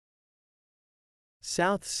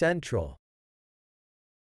South Central.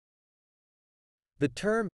 The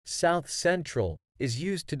term South Central is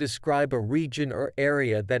used to describe a region or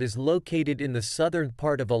area that is located in the southern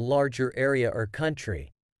part of a larger area or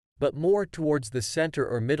country, but more towards the center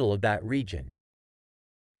or middle of that region.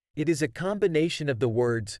 It is a combination of the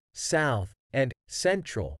words south and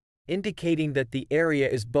central, indicating that the area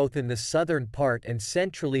is both in the southern part and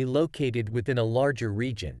centrally located within a larger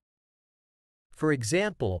region. For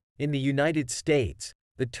example, in the United States,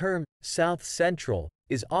 the term South Central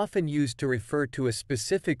is often used to refer to a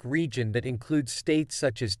specific region that includes states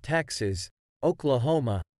such as Texas,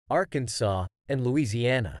 Oklahoma, Arkansas, and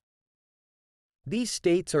Louisiana. These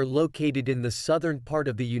states are located in the southern part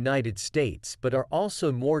of the United States but are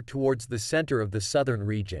also more towards the center of the southern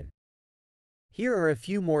region. Here are a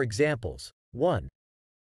few more examples. 1.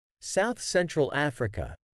 South Central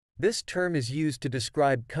Africa. This term is used to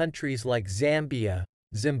describe countries like Zambia,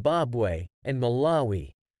 Zimbabwe, and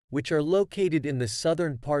Malawi, which are located in the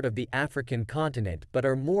southern part of the African continent but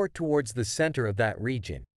are more towards the center of that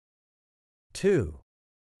region. 2.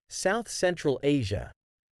 South Central Asia.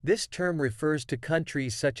 This term refers to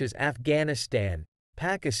countries such as Afghanistan,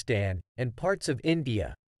 Pakistan, and parts of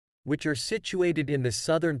India, which are situated in the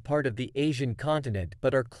southern part of the Asian continent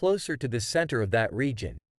but are closer to the center of that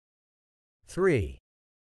region. 3.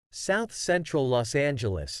 South Central Los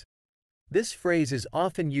Angeles. This phrase is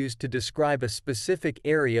often used to describe a specific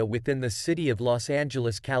area within the city of Los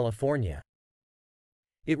Angeles, California.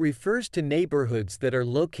 It refers to neighborhoods that are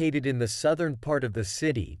located in the southern part of the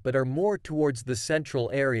city but are more towards the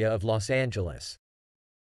central area of Los Angeles.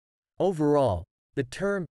 Overall, the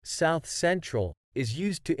term South Central is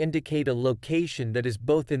used to indicate a location that is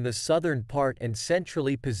both in the southern part and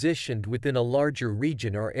centrally positioned within a larger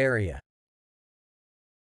region or area.